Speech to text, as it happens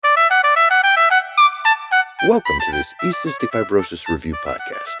Welcome to this Cystic Fibrosis Review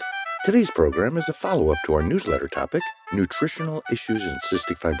podcast. Today's program is a follow-up to our newsletter topic, Nutritional Issues in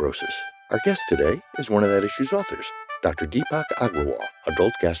Cystic Fibrosis. Our guest today is one of that issue's authors, Dr. Deepak Agrawal,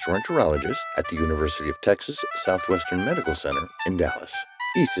 adult gastroenterologist at the University of Texas Southwestern Medical Center in Dallas.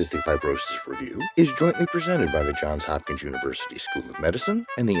 Cystic Fibrosis Review is jointly presented by the Johns Hopkins University School of Medicine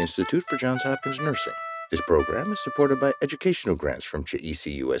and the Institute for Johns Hopkins Nursing. This program is supported by educational grants from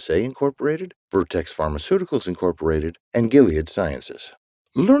GEC USA Incorporated, Vertex Pharmaceuticals Incorporated, and Gilead Sciences.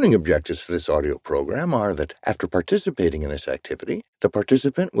 Learning objectives for this audio program are that after participating in this activity, the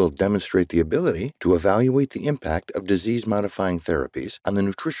participant will demonstrate the ability to evaluate the impact of disease-modifying therapies on the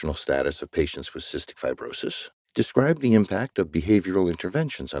nutritional status of patients with cystic fibrosis, describe the impact of behavioral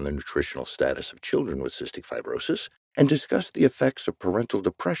interventions on the nutritional status of children with cystic fibrosis, and discuss the effects of parental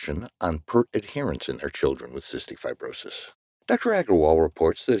depression on PERT adherence in their children with cystic fibrosis. Dr. Agrawal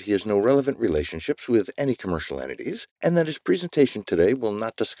reports that he has no relevant relationships with any commercial entities, and that his presentation today will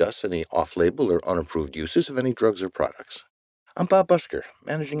not discuss any off-label or unapproved uses of any drugs or products. I'm Bob Busker,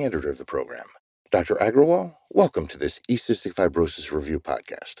 managing editor of the program. Dr. Agrawal, welcome to this Cystic Fibrosis Review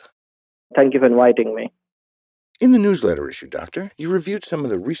podcast. Thank you for inviting me. In the newsletter issue, Doctor, you reviewed some of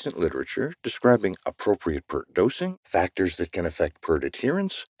the recent literature describing appropriate PERT dosing, factors that can affect PERT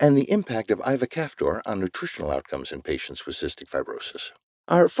adherence, and the impact of ivacaftor on nutritional outcomes in patients with cystic fibrosis.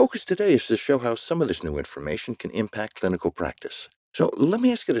 Our focus today is to show how some of this new information can impact clinical practice. So let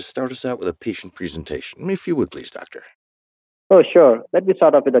me ask you to start us out with a patient presentation, if you would please, Doctor. Oh, sure. Let me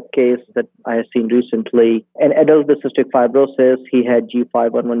start off with a case that I have seen recently. An adult with cystic fibrosis, he had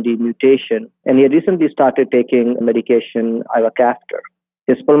G511D mutation, and he had recently started taking medication ivacaftor.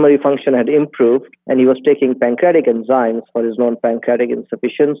 His pulmonary function had improved, and he was taking pancreatic enzymes for his known pancreatic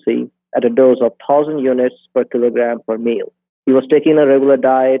insufficiency at a dose of 1,000 units per kilogram per meal. He was taking a regular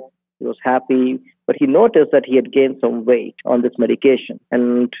diet. He was happy, but he noticed that he had gained some weight on this medication.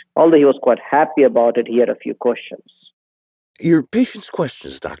 And although he was quite happy about it, he had a few questions. Your patient's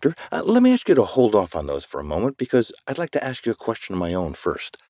questions, Doctor. Let me ask you to hold off on those for a moment because I'd like to ask you a question of my own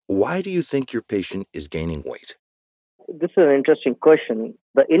first. Why do you think your patient is gaining weight? This is an interesting question.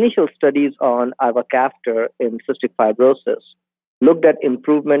 The initial studies on ivacaftor in cystic fibrosis looked at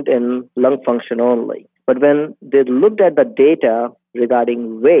improvement in lung function only. But when they looked at the data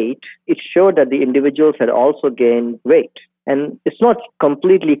regarding weight, it showed that the individuals had also gained weight. And it's not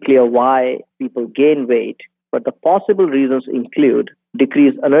completely clear why people gain weight, but the possible reasons include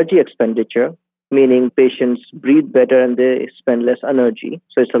decreased energy expenditure, meaning patients breathe better and they spend less energy,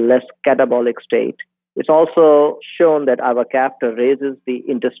 so it's a less catabolic state. It's also shown that ivacaftor raises the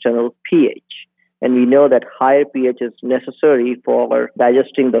intestinal pH, and we know that higher pH is necessary for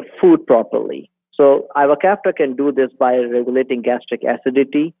digesting the food properly. So ivacaftor can do this by regulating gastric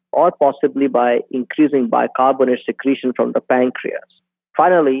acidity or possibly by increasing bicarbonate secretion from the pancreas.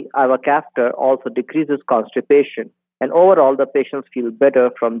 Finally, ivacaftor also decreases constipation, and overall, the patients feel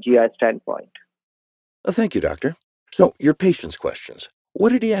better from GI standpoint. Thank you, Doctor. So, your patient's questions.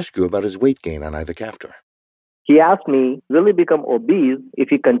 What did he ask you about his weight gain on ivacaftor? He asked me, will he become obese if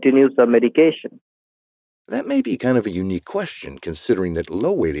he continues the medication? That may be kind of a unique question, considering that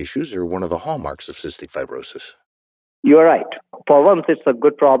low weight issues are one of the hallmarks of cystic fibrosis. You're right. For once, it's a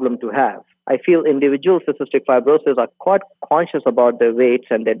good problem to have. I feel individuals with cystic fibrosis are quite conscious about their weights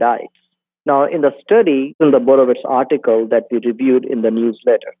and their diets. Now, in the study, in the Borowitz article that we reviewed in the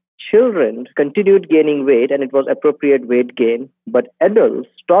newsletter, children continued gaining weight and it was appropriate weight gain, but adults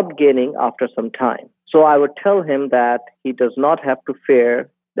stopped gaining after some time. So I would tell him that he does not have to fear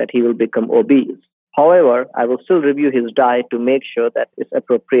that he will become obese. However, I will still review his diet to make sure that it's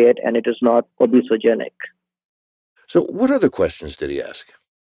appropriate and it is not obesogenic. So, what other questions did he ask?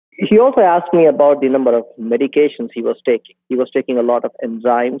 He also asked me about the number of medications he was taking. He was taking a lot of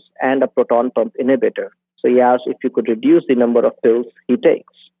enzymes and a proton pump inhibitor. So he asked if you could reduce the number of pills he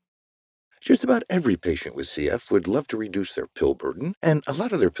takes. Just about every patient with CF would love to reduce their pill burden, and a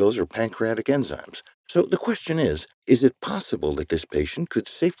lot of their pills are pancreatic enzymes. So the question is it possible that this patient could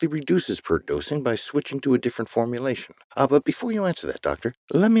safely reduce his PERT dosing by switching to a different formulation? But before you answer that, Doctor,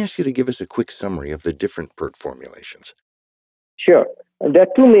 let me ask you to give us a quick summary of the different PERT formulations. Sure. There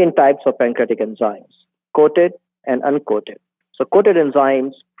are two main types of pancreatic enzymes, coated and uncoated. So coated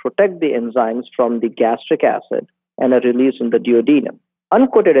enzymes protect the enzymes from the gastric acid and are released in the duodenum.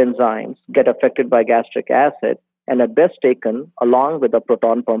 Uncoated enzymes get affected by gastric acid and are best taken along with a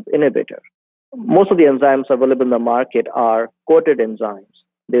proton pump inhibitor. Most of the enzymes available in the market are coated enzymes.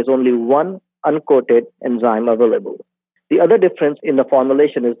 There's only one uncoated enzyme available. The other difference in the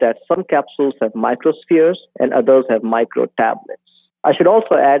formulation is that some capsules have microspheres and others have microtablets. I should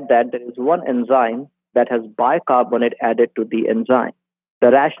also add that there is one enzyme that has bicarbonate added to the enzyme.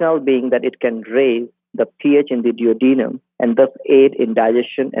 The rationale being that it can raise the pH in the duodenum and thus aid in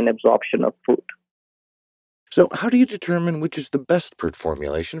digestion and absorption of food. So, how do you determine which is the best PERT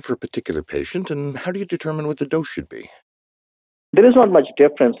formulation for a particular patient, and how do you determine what the dose should be? There is not much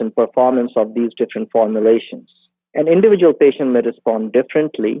difference in performance of these different formulations. An individual patient may respond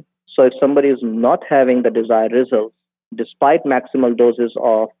differently, so if somebody is not having the desired results, despite maximal doses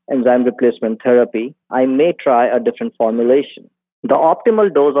of enzyme replacement therapy, I may try a different formulation. The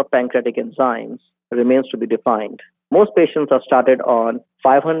optimal dose of pancreatic enzymes remains to be defined. Most patients are started on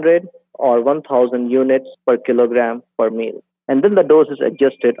 500 or 1000 units per kilogram per meal, and then the dose is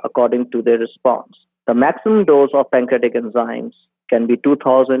adjusted according to their response. The maximum dose of pancreatic enzymes can be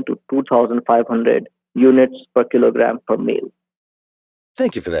 2000 to 2500 units per kilogram per meal.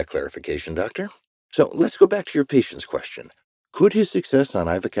 Thank you for that clarification, Doctor. So, let's go back to your patient's question. Could his success on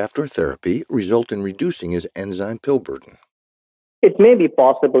ivacaftor therapy result in reducing his enzyme pill burden? It may be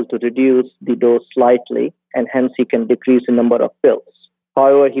possible to reduce the dose slightly, and hence he can decrease the number of pills.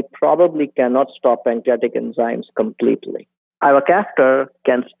 However, he probably cannot stop pancreatic enzymes completely. Ivacaftor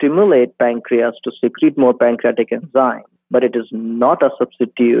can stimulate pancreas to secrete more pancreatic enzymes, but it is not a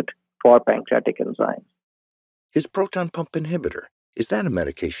substitute for pancreatic enzymes. His proton pump inhibitor, is that a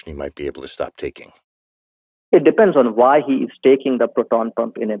medication he might be able to stop taking? It depends on why he is taking the proton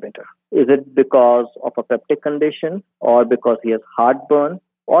pump inhibitor. Is it because of a peptic condition, or because he has heartburn,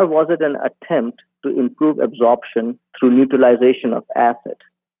 or was it an attempt to improve absorption through neutralization of acid?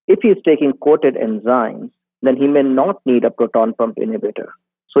 If he is taking coated enzymes, then he may not need a proton pump inhibitor.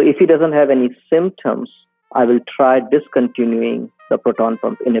 So if he doesn't have any symptoms, I will try discontinuing the proton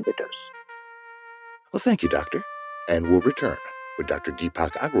pump inhibitors. Well, thank you, Doctor. And we'll return with Dr.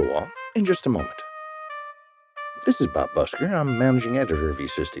 Deepak Agrawal in just a moment. This is Bob Busker. I'm managing editor of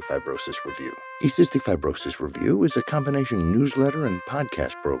eCystic Fibrosis Review. eCystic Fibrosis Review is a combination newsletter and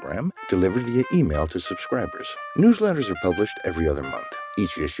podcast program delivered via email to subscribers. Newsletters are published every other month.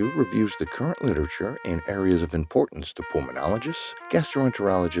 Each issue reviews the current literature in areas of importance to pulmonologists,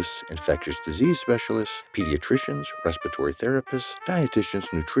 gastroenterologists, infectious disease specialists, pediatricians, respiratory therapists, dietitians,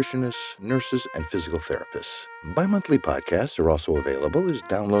 nutritionists, nurses, and physical therapists. Bi-monthly podcasts are also available as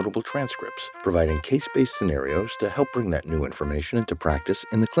downloadable transcripts, providing case-based scenarios to help bring that new information into practice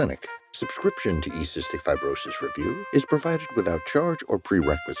in the clinic. Subscription to eCystic Fibrosis Review is provided without charge or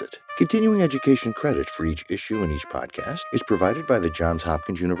prerequisite. Continuing education credit for each issue and each podcast is provided by the Johns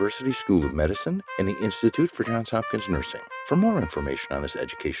Hopkins University School of Medicine and the Institute for Johns Hopkins Nursing. For more information on this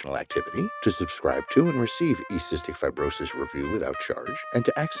educational activity, to subscribe to and receive eCystic Fibrosis Review without charge, and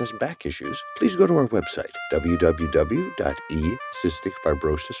to access back issues, please go to our website,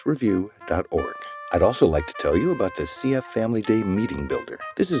 www.ecysticfibrosisreview.org. I'd also like to tell you about the CF Family Day Meeting Builder.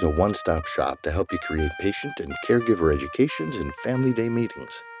 This is a one-stop shop to help you create patient and caregiver educations and Family Day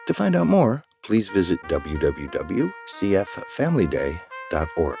meetings. To find out more, please visit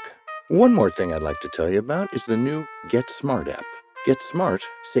www.cffamilyday.org. One more thing I'd like to tell you about is the new Get Smart app. Get Smart,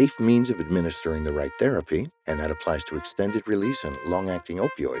 safe means of administering the right therapy, and that applies to extended release and long-acting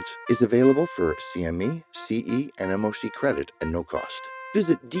opioids, is available for CME, CE, and MOC credit at no cost.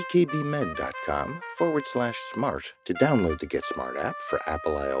 Visit dkbmed.com/smart to download the Get Smart app for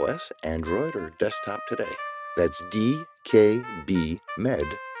Apple iOS, Android, or desktop today. That's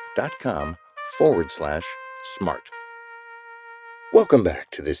dkbmed.com/smart. Welcome back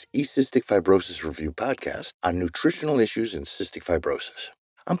to this eCystic Fibrosis Review podcast on nutritional issues in cystic fibrosis.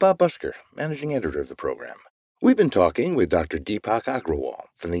 I'm Bob Busker, managing editor of the program. We've been talking with Dr. Deepak Agrawal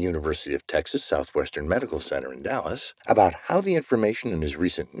from the University of Texas Southwestern Medical Center in Dallas about how the information in his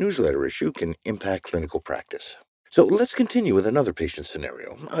recent newsletter issue can impact clinical practice. So let's continue with another patient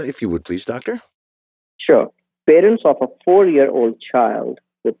scenario, if you would please, Doctor. Sure. Parents of a 4-year-old child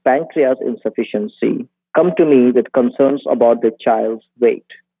with pancreas insufficiency come to me with concerns about the child's weight.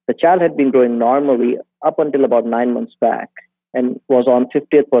 The child had been growing normally up until about 9 months back and was on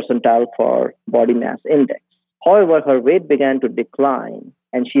 50th percentile for body mass index. However, her weight began to decline,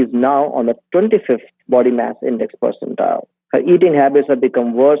 and she is now on the 25th body mass index percentile. Her eating habits have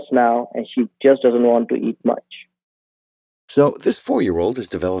become worse now, and she just doesn't want to eat much. So this 4-year-old has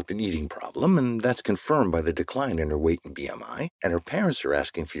developed an eating problem, and that's confirmed by the decline in her weight and BMI, and her parents are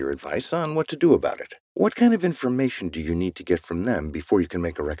asking for your advice on what to do about it. What kind of information do you need to get from them before you can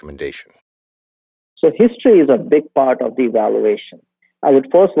make a recommendation? So history is a big part of the evaluation. I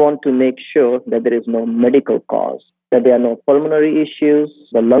would first want to make sure that there is no medical cause, that there are no pulmonary issues,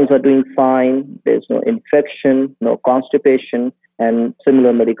 the lungs are doing fine, there's no infection, no constipation, and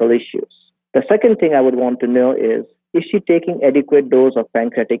similar medical issues. The second thing I would want to know is she taking adequate dose of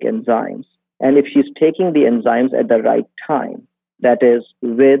pancreatic enzymes? and if she's taking the enzymes at the right time, that is,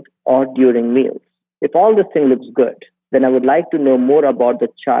 with or during meals. If all this thing looks good, then I would like to know more about the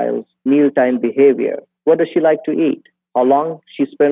child's mealtime behavior. What does she like to eat? How long she spends